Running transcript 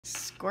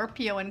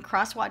Scorpio and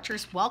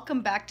Crosswatchers,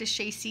 welcome back to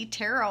Shay C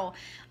Tarot.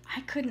 I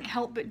couldn't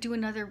help but do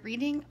another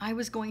reading. I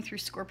was going through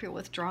Scorpio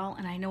withdrawal,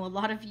 and I know a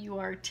lot of you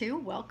are too.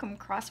 Welcome,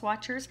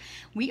 Crosswatchers.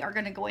 We are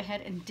going to go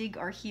ahead and dig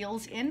our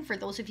heels in. For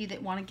those of you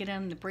that want to get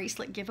on the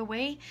bracelet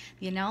giveaway,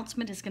 the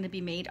announcement is going to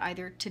be made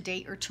either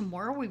today or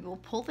tomorrow. We will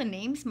pull the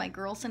names, my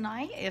girls and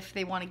I, if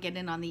they want to get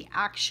in on the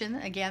action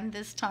again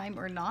this time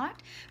or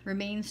not.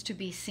 Remains to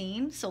be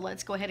seen. So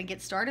let's go ahead and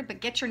get started, but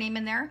get your name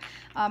in there.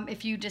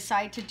 If you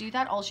decide to do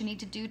that, all you need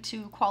to do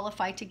to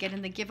qualify to get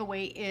in the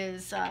giveaway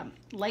is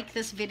like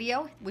this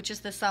video, which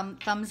is the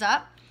thumbs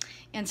up,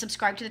 and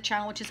subscribe to the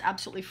channel, which is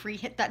absolutely free.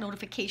 Hit that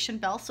notification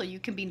bell so you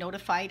can be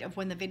notified of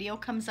when the video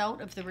comes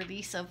out of the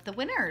release of the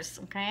winners,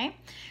 okay?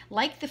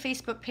 Like the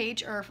Facebook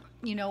page, or,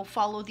 you know,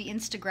 follow the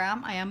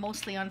Instagram. I am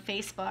mostly on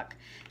Facebook,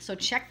 so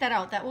check that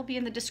out. That will be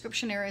in the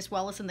description area as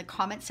well as in the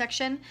comment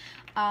section.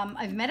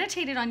 I've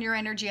meditated on your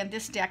energy on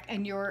this deck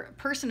and your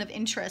person of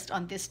interest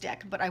on this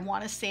deck, but I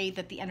want to say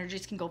that the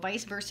energies can go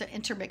vice versa,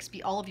 intermix,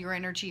 be all of your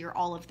energy or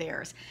all of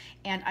theirs.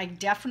 And I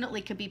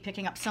definitely could be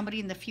picking up somebody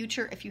in the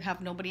future if you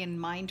have nobody in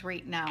mind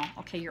right now.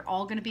 Okay, you're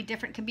all going to be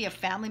different. It could be a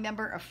family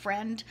member, a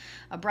friend,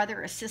 a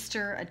brother, a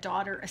sister, a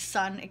daughter, a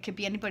son. It could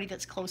be anybody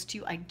that's close to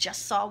you. I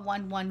just saw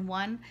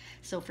 111.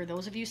 So for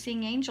those of you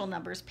seeing angel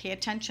numbers, pay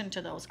attention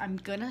to those. I'm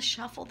going to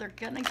shuffle. They're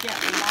going to get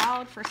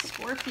loud for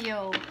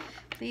Scorpio.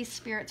 Please,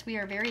 spirits, we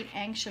are very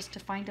anxious to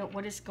find out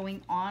what is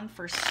going on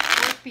for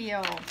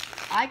Scorpio.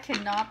 I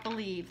cannot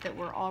believe that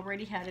we're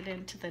already headed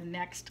into the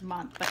next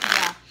month. But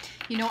yeah,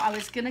 you know, I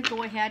was going to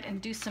go ahead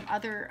and do some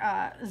other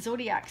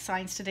Zodiac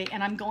signs today,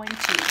 and I'm going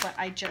to, but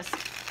I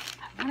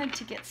wanted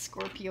to get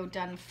Scorpio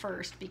done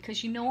first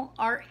because, you know,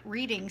 our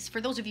readings, for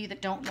those of you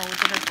that don't know,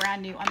 that are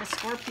brand new, I'm a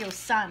Scorpio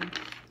Sun,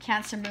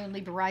 Cancer Moon,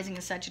 Libra Rising,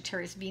 and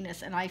Sagittarius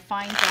Venus, and I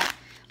find that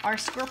our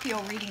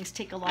Scorpio readings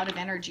take a lot of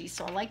energy,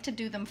 so I like to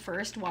do them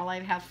first while I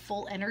have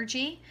full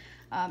energy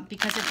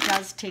because it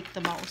does take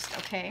the most,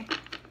 okay?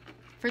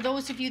 For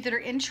those of you that are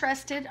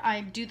interested,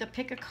 I do the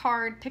pick a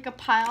card, pick a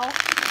pile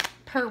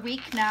per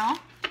week now,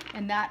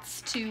 and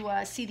that's to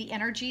see the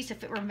energies.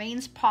 If it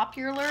remains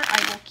popular,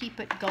 I will keep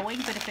it going,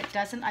 but if it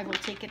doesn't, I will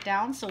take it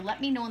down. So let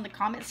me know in the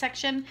comment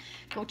section.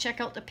 Go check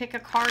out the pick a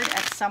card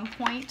at some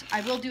point.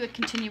 I will do a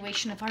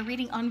continuation of our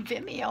reading on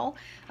Vimeo.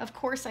 Of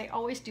course, I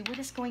always do. What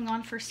is going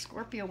on for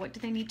Scorpio? What do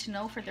they need to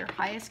know for their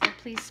highest good,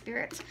 please,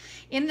 spirits?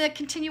 In the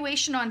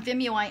continuation on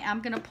Vimeo, I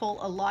am going to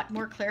pull a lot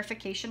more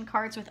clarification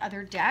cards with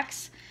other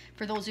decks.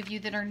 For those of you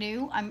that are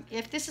new,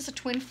 if this is a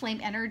twin flame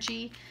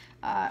energy,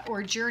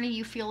 or journey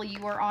you feel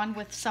you are on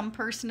with some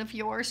person of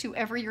yours,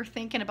 whoever you're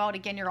thinking about,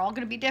 again, you're all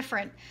going to be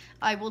different.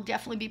 I will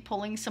definitely be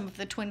pulling some of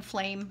the twin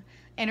flame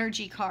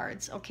energy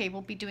cards. Okay,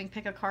 we'll be doing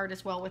pick a card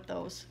as well with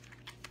those.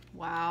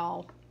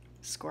 Wow,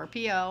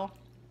 Scorpio.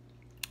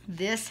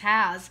 This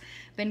has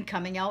been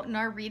coming out in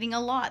our reading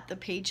a lot, the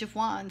Page of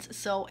Wands.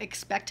 So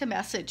expect a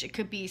message. It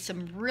could be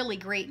some really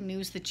great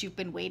news that you've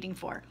been waiting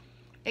for.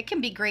 It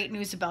can be great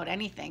news about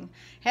anything.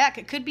 Heck,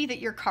 it could be that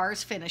your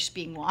car's finished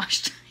being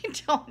washed. I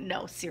don't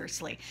know,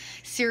 seriously.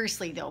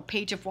 Seriously, though,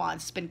 Page of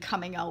Wands has been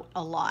coming out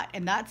a lot,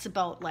 and that's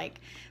about,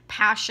 like,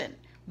 passion.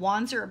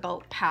 Wands are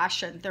about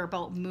passion. They're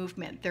about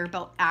movement. They're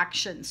about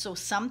action. So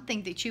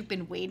something that you've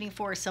been waiting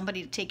for,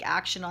 somebody to take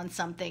action on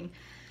something.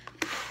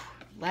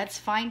 Let's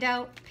find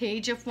out.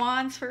 Page of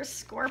Wands for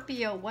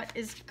Scorpio. What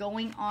is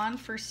going on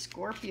for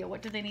Scorpio?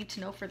 What do they need to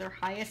know for their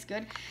highest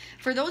good?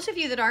 For those of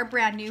you that are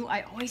brand new,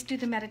 I always do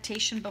the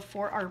meditation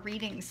before our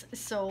readings.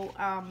 So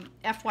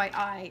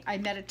FYI, I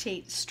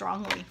meditate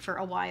strongly for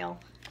a while.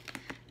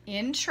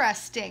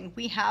 Interesting.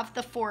 We have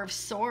the Four of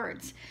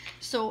Swords.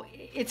 So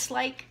it's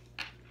like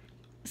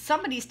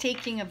somebody's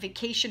taking a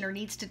vacation or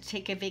needs to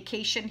take a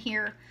vacation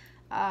here.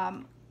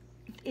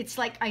 It's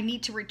like I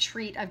need to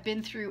retreat. I've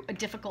been through a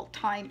difficult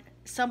time.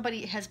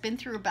 Somebody has been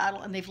through a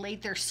battle and they've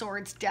laid their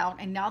swords down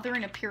and now they're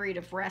in a period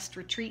of rest,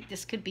 retreat.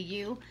 This could be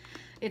you.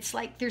 It's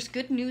like there's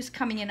good news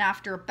coming in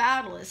after a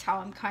battle is how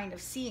I'm kind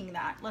of seeing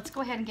that. Let's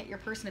go ahead and get your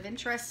person of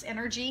interest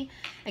energy.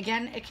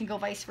 Again, it can go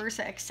vice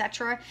versa,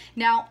 etc.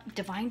 Now,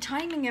 divine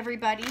timing,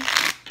 everybody.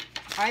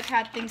 I've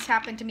had things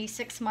happen to me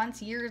 6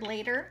 months, year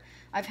later.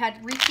 I've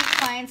had repeat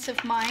clients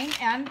of mine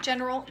and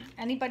general,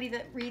 anybody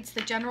that reads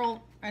the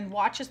general and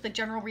watches the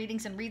general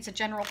readings and reads the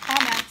general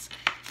comments.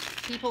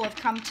 People have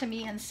come to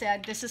me and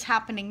said, this is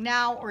happening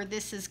now, or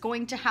this is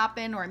going to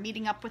happen, or I'm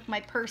meeting up with my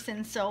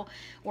person, so,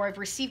 or I've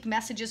received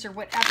messages or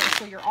whatever.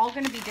 So you're all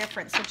going to be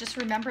different. So just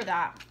remember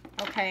that,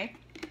 okay?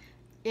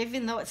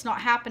 Even though it's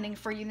not happening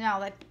for you now,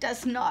 that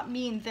does not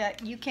mean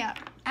that you can't.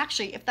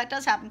 Actually, if that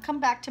does happen, come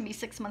back to me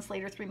 6 months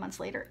later, 3 months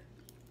later.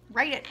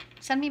 Write it.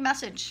 Send me a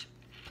message.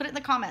 Put it in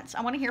the comments.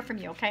 I want to hear from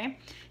you, okay?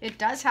 It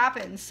does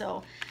happen.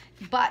 So,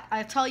 but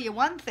I'll tell you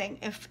one thing.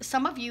 If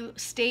some of you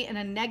stay in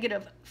a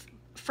negative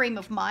frame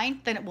of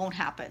mind, then it won't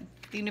happen.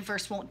 The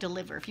universe won't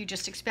deliver. If you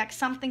just expect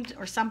something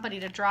or somebody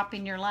to drop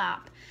in your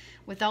lap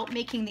without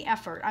making the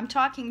effort. I'm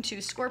talking to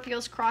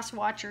Scorpios,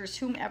 Crosswatchers,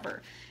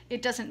 whomever.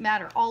 It doesn't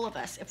matter. All of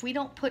us. If we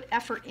don't put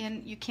effort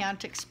in, you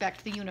can't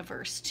expect the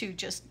universe to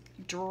just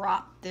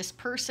drop this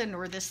person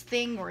or this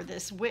thing or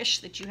this wish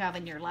that you have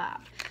in your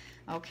lap.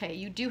 Okay,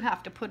 you do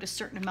have to put a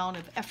certain amount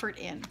of effort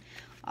in.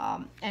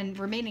 And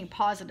remaining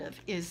positive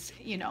is,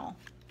 you know,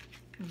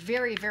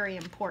 very, very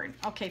important.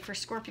 Okay, for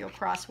Scorpio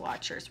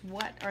Crosswatchers,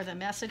 what are the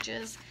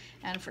messages?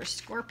 And for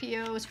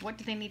Scorpios, what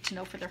do they need to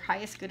know for their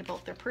highest good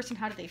about their person?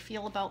 How do they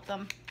feel about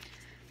them?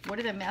 What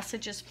are the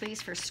messages,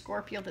 please, for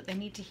Scorpio that they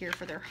need to hear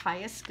for their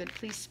highest good,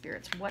 please,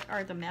 spirits? What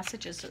are the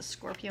messages that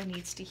Scorpio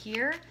needs to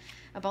hear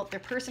about their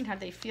person? How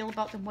do they feel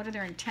about them? What are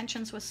their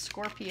intentions with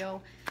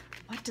Scorpio?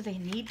 What do they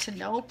need to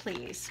know,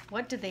 please?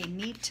 What do they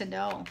need to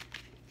know?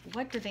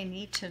 What do they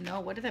need to know?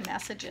 What are the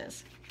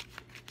messages?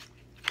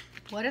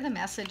 What are the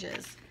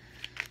messages?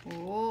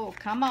 Oh,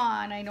 come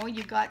on. I know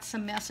you got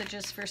some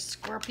messages for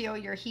Scorpio.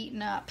 You're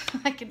heating up.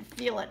 I can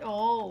feel it.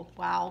 Oh,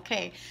 wow.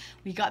 Okay.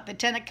 We got the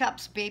 10 of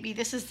Cups, baby.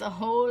 This is the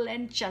whole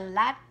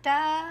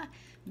enchilada.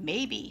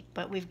 Maybe,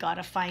 but we've got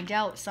to find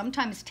out.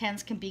 Sometimes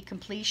 10s can be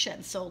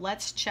completion. So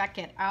let's check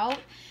it out.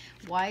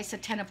 Why is the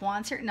 10 of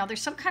Wands here? Now,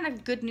 there's some kind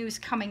of good news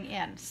coming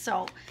in.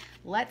 So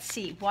let's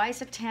see. Why is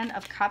the 10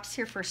 of Cups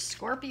here for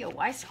Scorpio?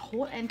 Why is the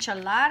whole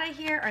enchilada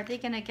here? Are they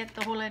going to get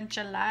the whole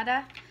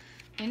enchilada?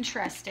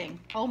 Interesting.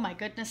 Oh my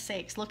goodness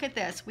sakes. Look at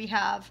this. We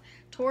have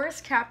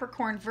Taurus,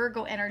 Capricorn,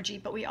 Virgo energy,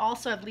 but we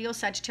also have Leo,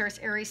 Sagittarius,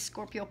 Aries,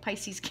 Scorpio,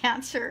 Pisces,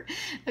 Cancer,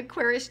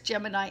 Aquarius,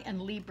 Gemini,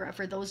 and Libra,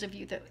 for those of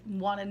you that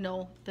want to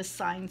know the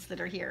signs that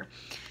are here.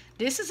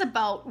 This is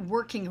about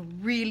working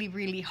really,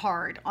 really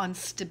hard on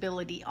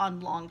stability,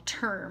 on long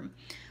term,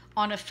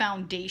 on a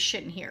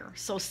foundation here.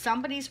 So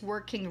somebody's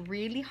working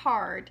really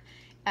hard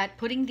at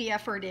putting the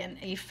effort in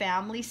a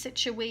family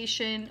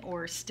situation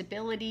or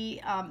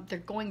stability. They're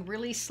going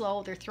really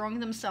slow. They're throwing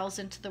themselves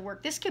into the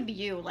work. This could be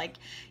you, like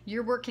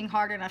you're working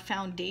hard on a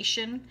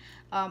foundation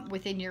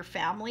within your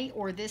family,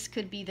 or this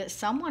could be that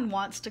someone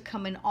wants to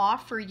come and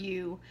offer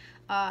you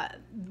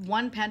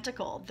one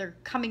pentacle. They're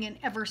coming in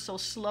ever so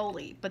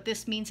slowly, but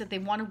this means that they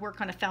want to work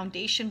on a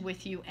foundation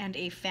with you and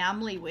a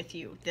family with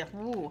you.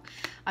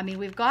 I mean,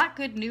 we've got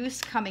good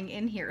news coming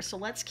in here, so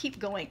let's keep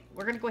going.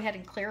 We're going to go ahead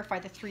and clarify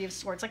the 3 of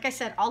Swords. Like I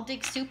said, I'll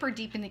dig super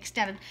deep in the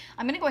extended.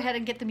 I'm going to go ahead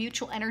and get the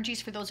mutual energies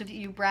for those of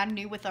you brand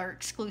new with our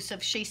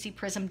exclusive Shacey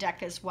Prism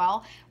deck as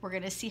well. We're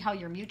going to see how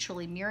you're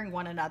mutually mirroring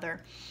one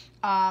another.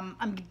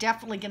 I'm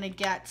definitely going to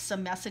get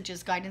some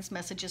messages, guidance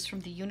messages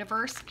from the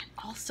universe. And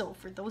also,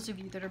 for those of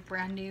you that are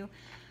brand new,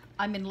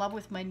 I'm in love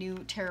with my new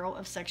Tarot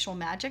of Sexual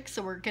Magic.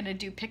 So we're going to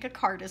do pick a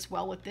card as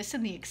well with this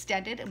in the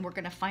extended. And we're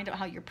going to find out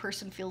how your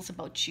person feels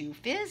about you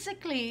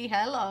physically.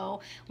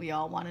 Hello. We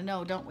all want to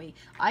know, don't we?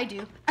 I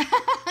do.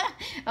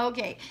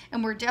 Okay.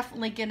 And we're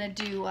definitely going to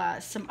do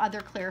some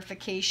other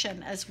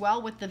clarification as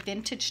well with the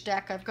vintage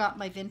deck. I've got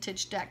my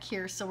vintage deck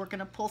here. So we're going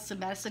to pull some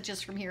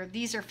messages from here.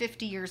 These are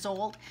 50 years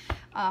old.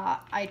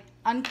 I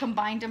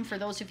uncombined them for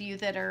those of you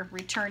that are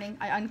returning.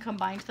 I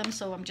uncombined them.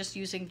 So I'm just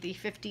using the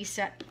 50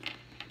 set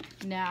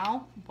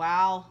now.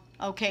 Wow.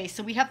 Okay,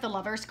 so we have the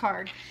Lovers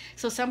card.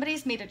 So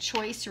somebody's made a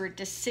choice or a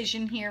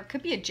decision here.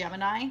 Could be a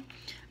Gemini,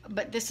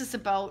 but this is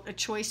about a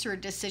choice or a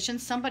decision.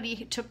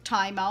 Somebody took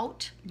time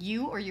out,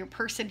 you or your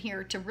person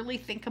here, to really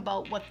think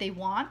about what they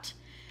want.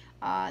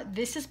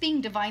 This is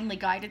being divinely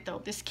guided,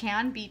 though. This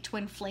can be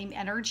twin flame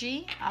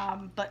energy,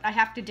 but I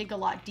have to dig a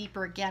lot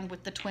deeper again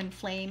with the twin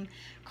flame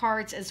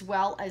cards, as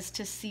well as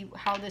to see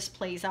how this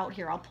plays out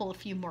here. I'll pull a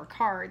few more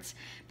cards,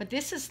 but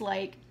this is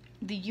like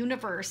the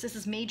universe. This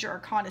is major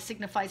arcana,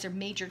 signifies a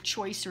major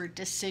choice or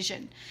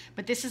decision,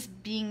 but this is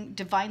being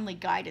divinely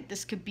guided.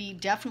 This could be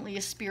definitely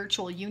a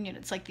spiritual union.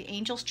 It's like the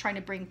angels trying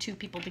to bring two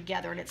people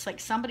together, and it's like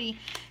somebody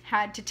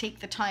had to take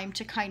the time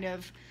to kind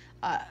of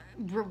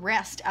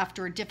rest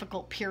after a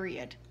difficult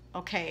period.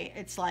 Okay,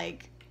 it's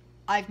like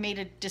I've made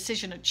a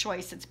decision, a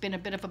choice. It's been a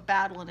bit of a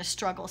battle and a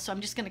struggle, so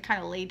I'm just going to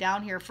kind of lay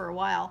down here for a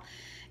while.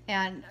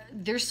 And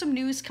there's some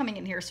news coming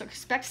in here, so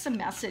expect some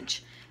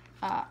message.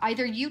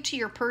 Either you to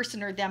your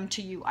person or them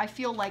to you. I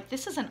feel like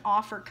this is an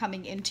offer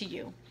coming into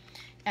you,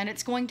 and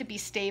it's going to be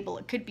stable.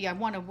 It could be, I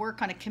want to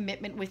work on a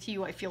commitment with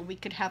you. I feel we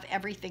could have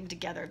everything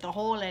together, the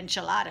whole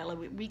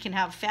enchilada. We can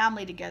have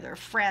family together,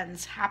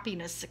 friends,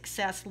 happiness,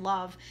 success,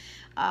 love,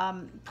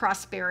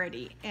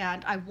 prosperity.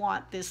 And I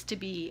want this to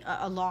be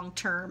a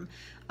long-term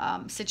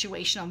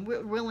situation. I'm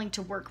willing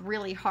to work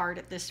really hard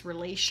at this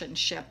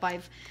relationship.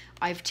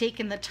 I've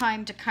taken the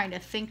time to kind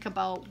of think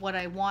about what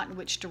I want and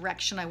which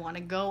direction I want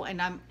to go,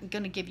 and I'm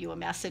going to give you a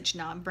message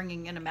now. I'm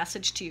bringing in a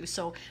message to you,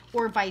 so,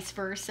 or vice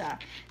versa.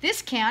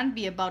 This can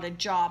be about a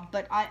job,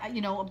 but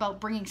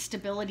about bringing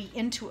stability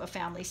into a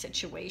family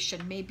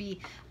situation.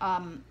 Maybe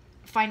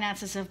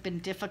finances have been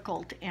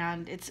difficult,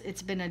 and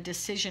it's been a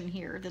decision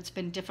here that's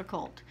been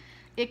difficult.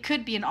 It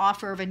could be an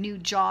offer of a new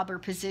job or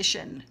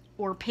position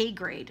or pay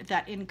grade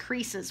that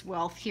increases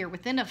wealth here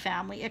within a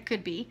family. It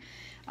could be,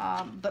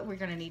 but we're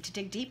going to need to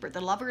dig deeper.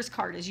 The Lovers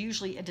card is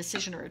usually a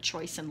decision or a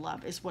choice in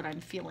love, is what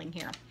I'm feeling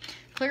here.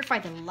 Clarify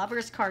the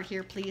Lovers card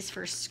here, please,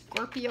 for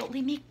Scorpio.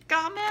 Leave me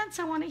comments.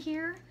 I want to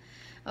hear.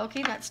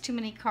 Okay, that's too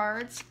many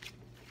cards.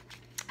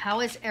 How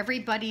is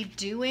everybody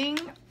doing?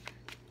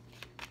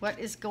 What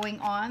is going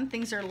on?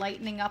 Things are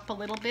lightening up a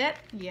little bit.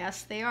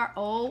 Yes, they are.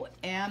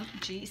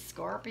 OMG,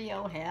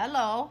 Scorpio.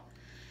 Hello.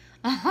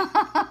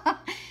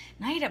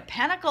 Knight of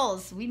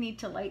Pentacles. We need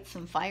to light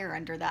some fire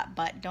under that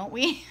butt, don't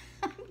we?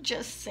 I'm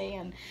just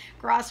saying.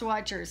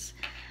 Crosswatchers.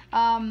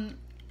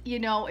 You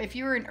know, if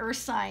you're an earth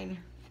sign,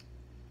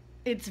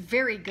 it's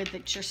very good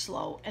that you're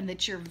slow and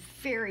that you're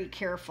very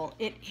careful.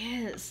 It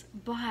is,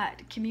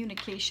 but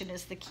communication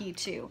is the key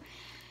too.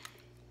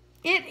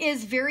 It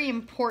is very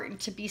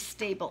important to be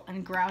stable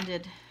and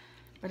grounded,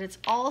 but it's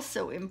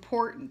also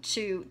important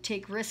to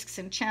take risks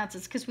and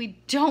chances because we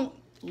don't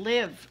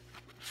live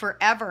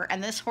forever,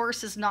 and this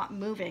horse is not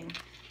moving.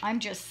 I'm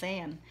just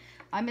saying.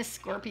 I'm a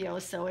Scorpio,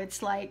 so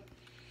it's like,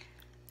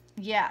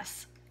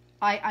 yes,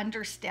 I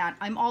understand.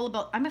 I'm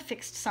a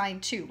fixed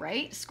sign too,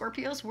 right?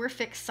 Scorpios, we're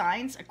fixed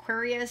signs.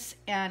 Aquarius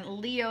and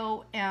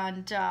Leo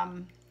and,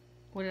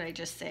 what did I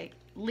just say?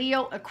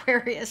 Leo,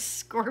 Aquarius,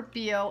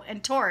 Scorpio,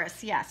 and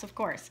Taurus. Yes, of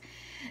course.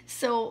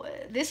 So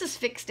this is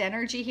fixed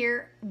energy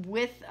here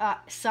with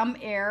some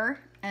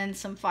air and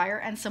some fire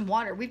and some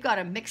water. We've got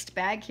a mixed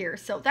bag here.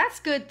 So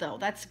that's good, though.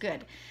 That's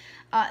good.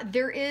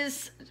 There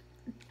is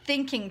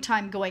thinking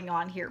time going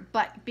on here,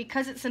 but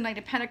because it's the Knight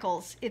of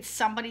Pentacles, it's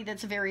somebody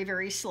that's very,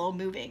 very slow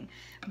moving,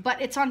 but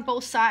it's on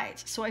both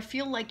sides. So I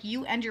feel like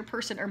you and your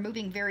person are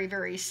moving very,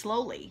 very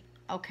slowly.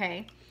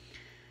 Okay.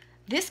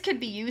 This could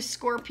be you,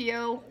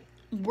 Scorpio,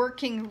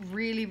 working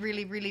really,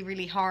 really, really,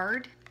 really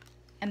hard.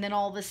 And then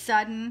all of a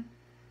sudden,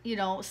 you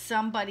know,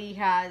 somebody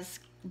has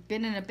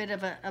been in a bit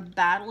of a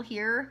battle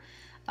here.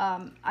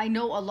 I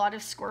know a lot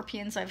of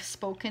Scorpions I've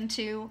spoken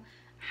to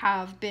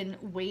have been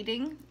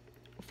waiting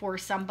for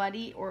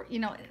somebody, or, you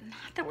know,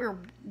 not that we're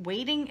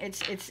waiting.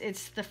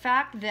 It's the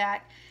fact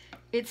that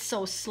it's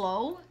so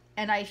slow.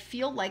 And I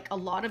feel like a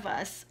lot of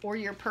us, or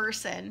your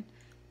person,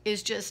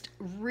 is just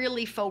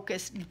really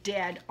focused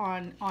dead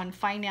on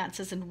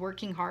finances and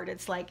working hard.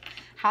 It's like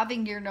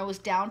having your nose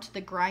down to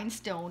the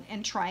grindstone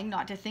and trying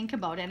not to think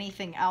about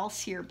anything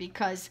else here,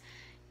 because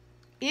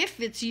if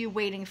it's you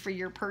waiting for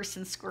your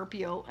person,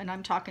 Scorpio, and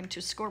I'm talking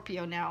to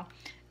Scorpio now,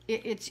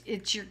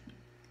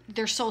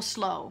 they're so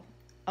slow,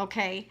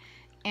 okay?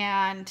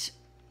 And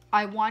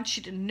I want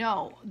you to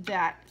know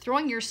that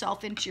throwing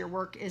yourself into your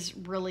work is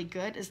really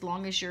good as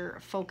long as you're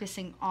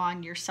focusing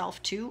on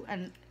yourself too.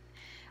 And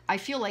I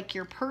feel like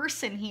your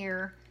person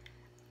here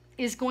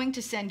is going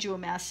to send you a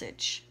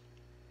message,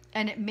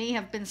 and it may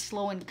have been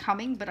slow in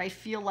coming, but I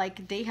feel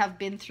like they have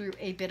been through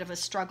a bit of a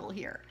struggle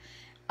here.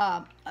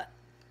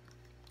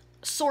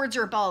 Swords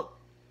are about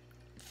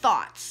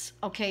thoughts,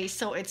 okay?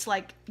 So it's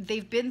like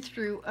they've been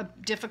through a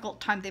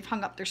difficult time. They've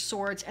hung up their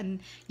swords,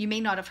 and you may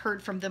not have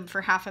heard from them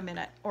for half a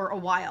minute or a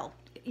while.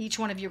 Each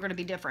one of you are going to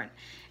be different.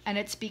 And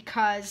it's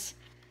because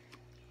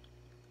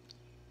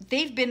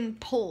they've been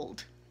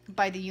pulled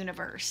by the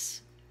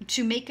universe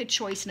to make a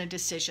choice and a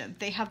decision.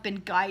 They have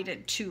been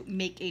guided to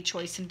make a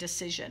choice and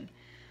decision.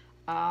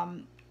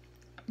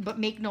 But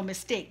make no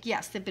mistake,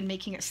 yes, they've been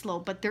making it slow,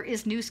 but there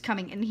is news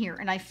coming in here,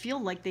 and I feel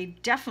like they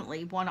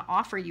definitely want to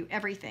offer you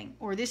everything,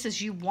 or this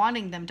is you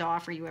wanting them to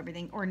offer you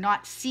everything, or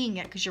not seeing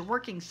it because you're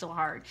working so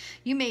hard.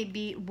 You may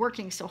be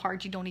working so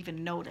hard you don't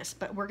even notice,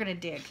 but we're going to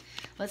dig.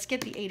 Let's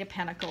get the Eight of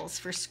Pentacles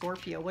for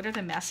Scorpio. What are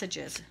the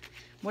messages?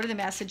 What are the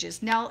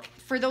messages? Now,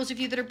 for those of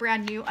you that are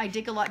brand new, I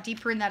dig a lot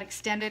deeper in that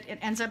extended. It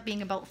ends up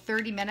being about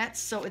 30 minutes,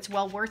 so it's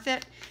well worth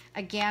it.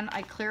 Again,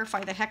 I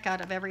clarify the heck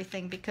out of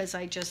everything because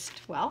I just,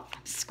 well,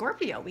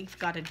 Scorpio, we've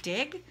got to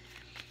dig,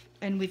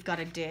 and we've got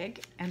to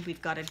dig, and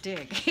we've got to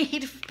dig.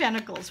 Eight of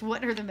Pentacles.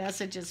 What are the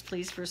messages,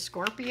 please, for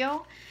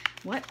Scorpio?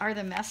 What are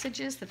the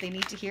messages that they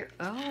need to hear?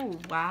 Oh,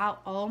 wow.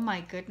 Oh,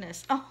 my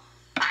goodness. Oh,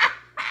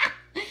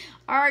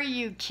 are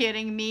you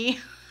kidding me?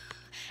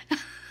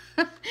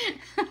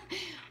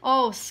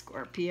 Oh,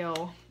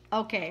 Scorpio.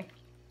 Okay.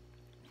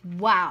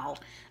 Wow.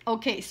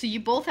 Okay, so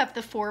you both have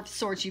the Four of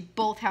Swords. You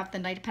both have the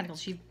Knight of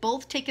Pentacles. You've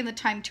both taken the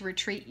time to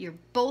retreat. You're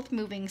both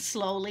moving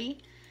slowly.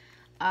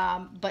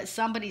 But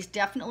somebody's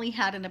definitely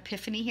had an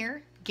epiphany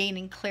here,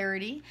 gaining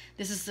clarity.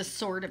 This is the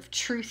Sword of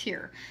Truth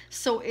here.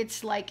 So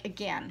it's like,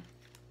 again,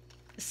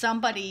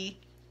 somebody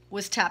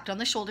was tapped on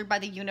the shoulder by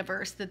the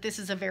universe that this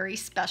is a very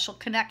special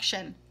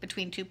connection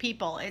between two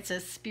people. It's a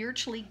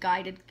spiritually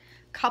guided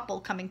couple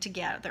coming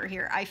together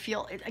here. I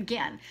feel it,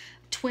 again,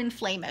 twin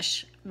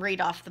flamish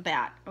right off the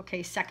bat.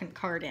 Okay, second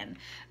card in.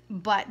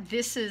 But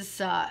this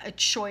is a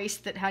choice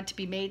that had to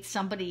be made.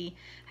 Somebody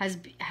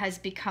has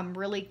become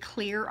really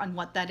clear on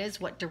what that is,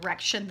 what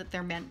direction that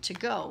they're meant to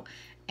go.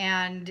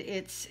 And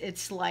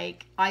it's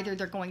like either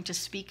they're going to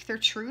speak their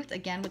truth,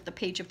 again with the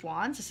Page of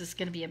Wands. This is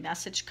going to be a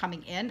message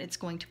coming in. It's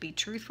going to be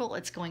truthful.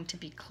 It's going to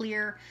be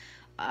clear.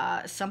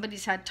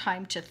 Somebody's had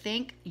time to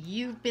think.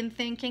 You've been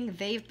thinking.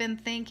 They've been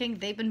thinking.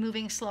 They've been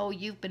moving slow.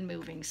 You've been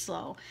moving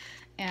slow.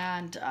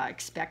 And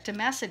expect a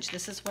message.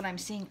 This is what I'm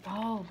seeing.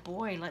 Oh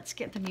boy, let's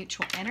get the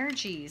mutual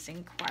energies.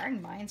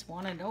 Inquiring minds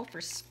want to know for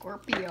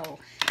Scorpio.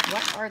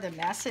 What are the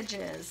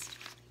messages?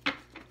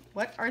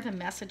 What are the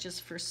messages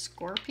for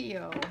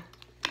Scorpio?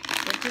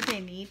 What do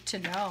they need to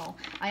know?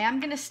 I am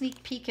going to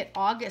sneak peek at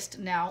August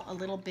now a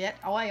little bit.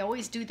 Oh, I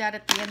always do that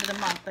at the end of the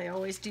month. I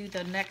always do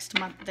the next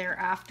month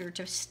thereafter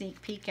to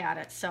sneak peek at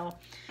it. So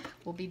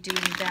we'll be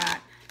doing that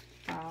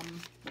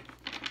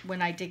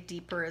when I dig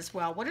deeper as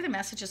well. What are the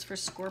messages for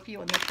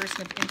Scorpio and their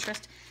person of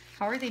interest?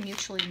 How are they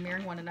mutually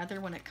mirroring one another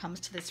when it comes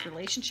to this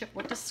relationship?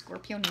 What does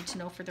Scorpio need to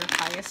know for their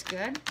highest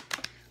good?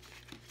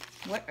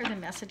 What are the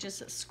messages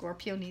that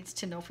Scorpio needs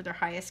to know for their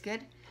highest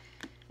good?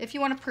 If you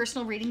want a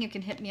personal reading, you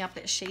can hit me up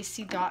at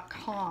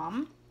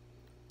shacey.com,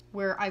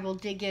 where I will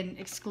dig in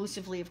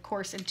exclusively, of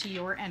course, into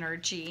your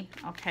energy,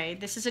 okay?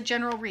 This is a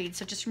general read,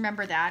 so just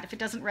remember that. If it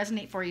doesn't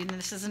resonate for you, then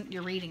this isn't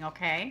your reading,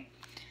 okay?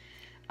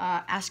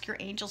 Ask your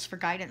angels for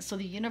guidance. So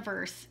the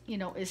universe, you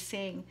know, is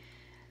saying,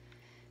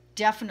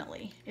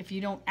 definitely, if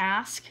you don't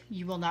ask,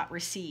 you will not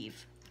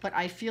receive. But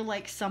I feel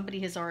like somebody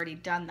has already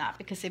done that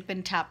because they've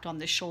been tapped on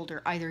the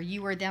shoulder, either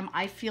you or them.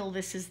 I feel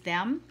this is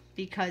them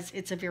because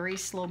it's a very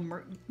slow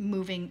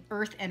moving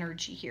earth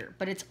energy here.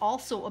 But it's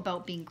also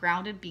about being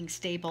grounded, being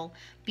stable,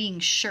 being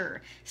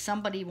sure.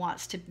 Somebody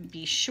wants to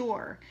be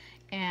sure,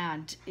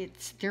 and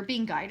they're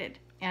being guided.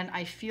 And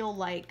I feel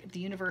like the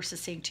universe is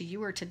saying to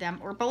you or to them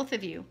or both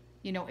of you,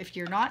 you know, if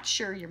you're not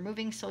sure, you're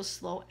moving so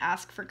slow,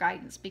 ask for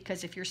guidance,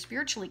 because if you're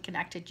spiritually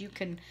connected, you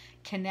can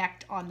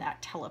connect on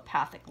that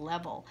telepathic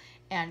level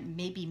and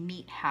maybe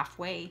meet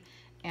halfway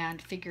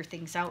and figure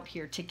things out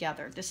here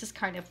together. This is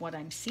kind of what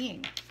I'm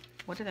seeing.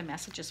 What are the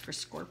messages for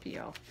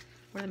Scorpio?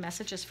 What are the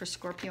messages for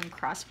Scorpio and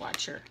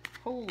Crosswatcher?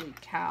 Holy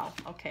cow.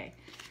 Okay.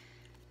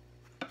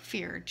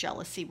 Fear,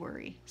 jealousy,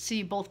 worry. So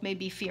you both may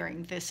be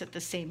fearing this at the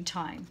same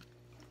time.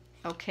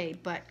 Okay,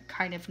 but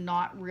kind of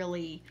not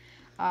really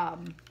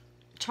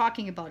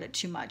talking about it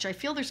too much. I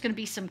feel there's going to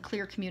be some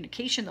clear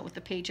communication, though, with the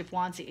Page of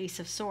Wands, the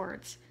Ace of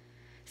Swords.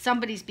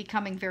 Somebody's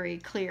becoming very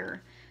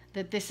clear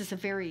that this is a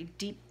very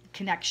deep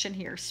connection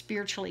here,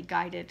 spiritually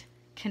guided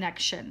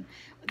connection.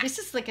 This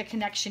is like a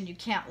connection you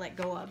can't let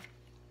go of.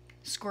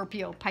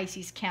 Scorpio,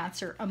 Pisces,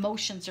 Cancer,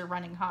 emotions are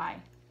running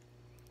high.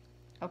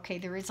 Okay,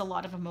 there is a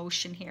lot of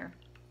emotion here.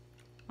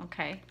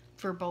 Okay,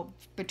 for both,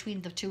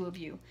 between the two of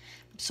you.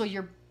 So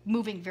you're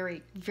moving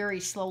very, very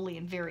slowly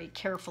and very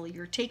carefully.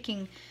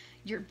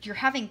 You're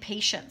having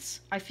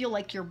patience. I feel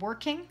like you're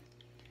working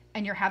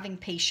and you're having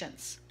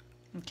patience.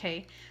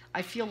 Okay,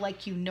 I feel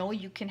like you know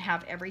you can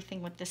have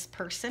everything with this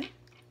person,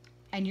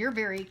 and you're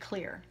very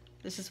clear.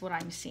 This is what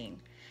I'm seeing.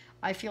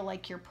 I feel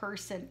like your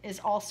person is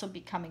also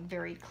becoming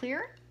very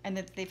clear, and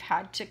that they've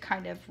had to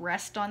kind of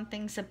rest on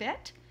things a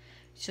bit.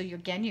 So you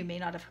may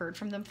not have heard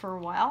from them for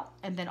a while,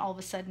 and then all of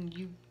a sudden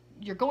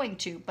you're going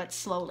to, but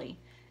slowly.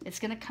 It's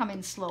going to come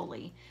in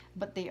slowly,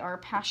 but they are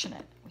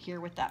passionate here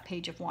with that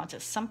Page of Wands.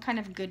 It's some kind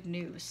of good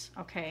news,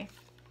 okay?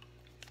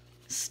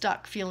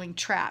 Stuck, feeling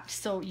trapped.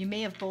 So you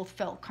may have both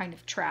felt kind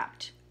of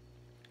trapped.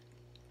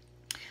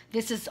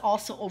 This is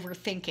also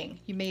overthinking.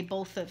 You may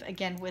both have,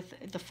 again,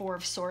 with the Four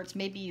of Swords,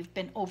 maybe you've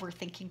been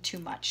overthinking too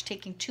much,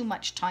 taking too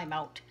much time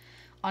out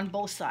on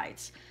both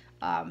sides.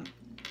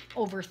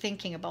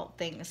 Overthinking about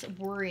things,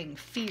 worrying,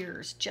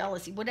 fears,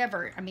 jealousy,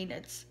 whatever. I mean,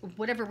 it's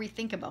whatever we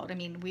think about. I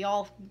mean, we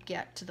all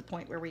get to the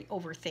point where we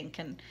overthink,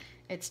 and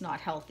it's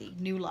not healthy.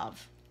 New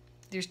love.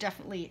 There's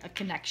definitely a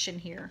connection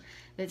here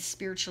that's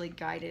spiritually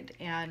guided,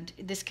 and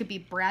this could be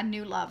brand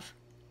new love.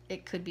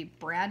 It could be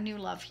brand new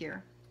love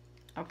here.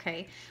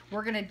 Okay,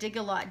 we're going to dig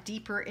a lot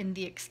deeper in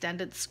the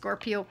extended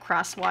Scorpio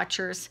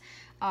Crosswatchers.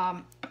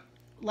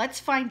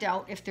 Let's find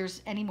out if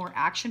there's any more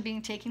action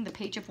being taken. The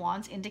Page of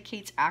Wands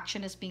indicates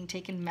action is being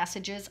taken,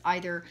 messages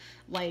either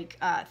like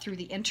through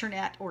the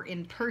internet or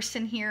in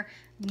person here,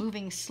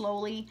 moving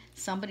slowly.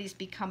 Somebody's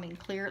becoming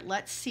clear.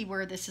 Let's see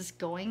where this is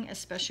going,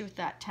 especially with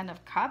that Ten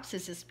of Cups.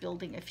 Is this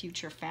building a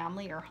future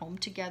family or home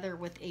together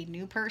with a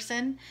new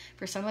person?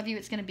 For some of you,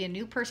 it's going to be a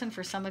new person.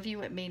 For some of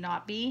you, it may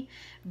not be,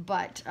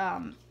 but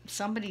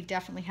somebody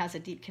definitely has a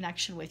deep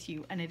connection with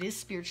you, and it is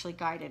spiritually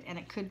guided, and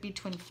it could be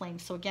twin flame.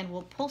 So again,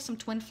 we'll pull some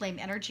twin flame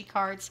energy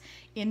cards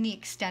in the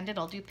extended.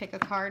 I'll do pick a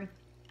card,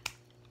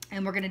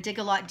 and we're going to dig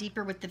a lot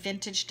deeper with the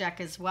vintage deck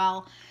as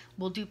well.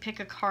 We'll do pick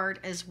a card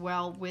as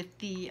well with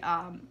the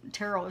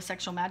Tarot of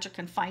Sexual Magic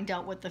and find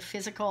out what the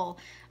physical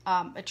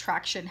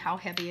attraction, how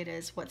heavy it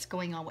is, what's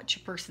going on, what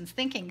your person's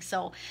thinking.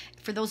 So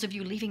for those of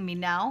you leaving me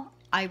now,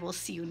 I will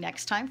see you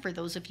next time. For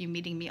those of you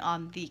meeting me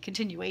on the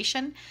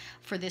continuation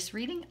for this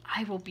reading,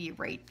 I will be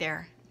right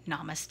there.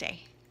 Namaste.